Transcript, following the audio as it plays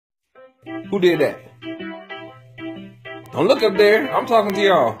Who did that? Don't look up there. I'm talking to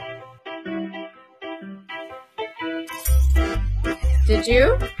y'all. Did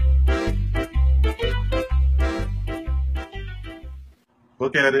you?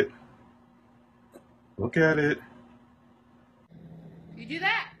 Look at it. Look at it. You do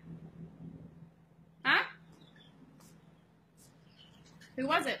that? Huh? Who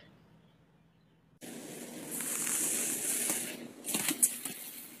was it?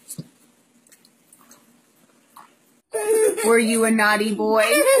 Were you a naughty boy?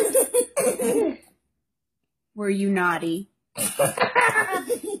 Were you naughty? Who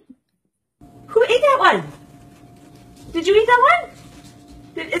ate that one? Did you eat that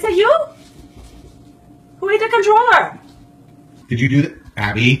one? Is that you? Who ate the controller? Did you do that?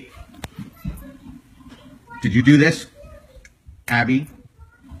 Abby? Did you do this? Abby?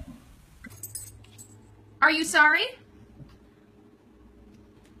 Are you sorry?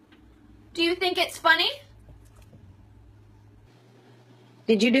 Do you think it's funny?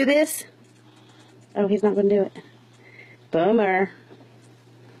 Did you do this? Oh, he's not going to do it. Bummer.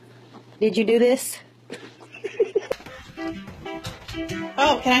 Did you do this?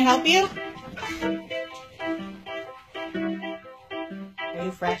 Oh, can I help you? Are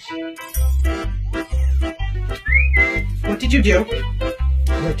you fresh? What did you do?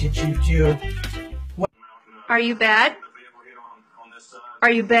 What did you do? Are you bad?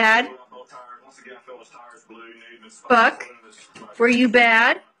 Are you bad? Buck, were you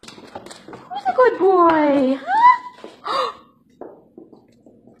bad? Who's a good boy? Huh?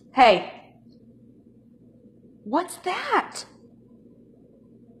 Hey. What's that?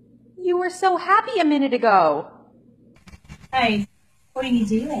 You were so happy a minute ago. Hey, what are you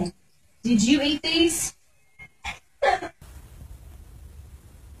doing? Did you eat these?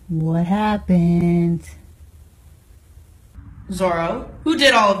 What happened? Zorro, who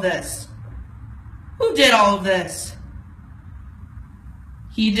did all of this? Who did all of this?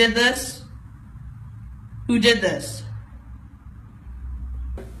 He did this? Who did this?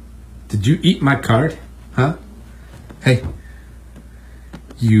 Did you eat my card? Huh? Hey.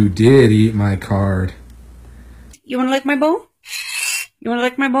 You did eat my card. You want to lick my bowl? You want to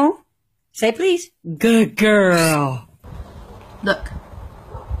lick my bowl? Say please. Good girl. Look.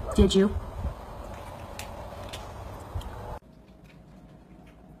 Did you?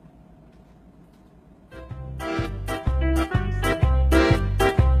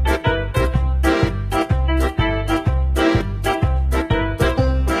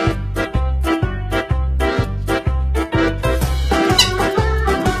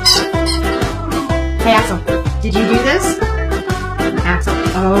 Hey, Axel, did you do this? Axel,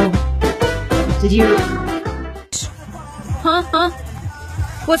 oh. Did you? Huh?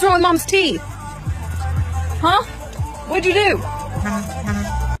 What's wrong with Mom's teeth? Huh? What'd you do?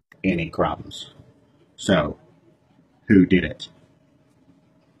 Any crumbs. So, who did it?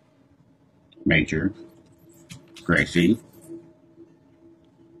 Major, Gracie,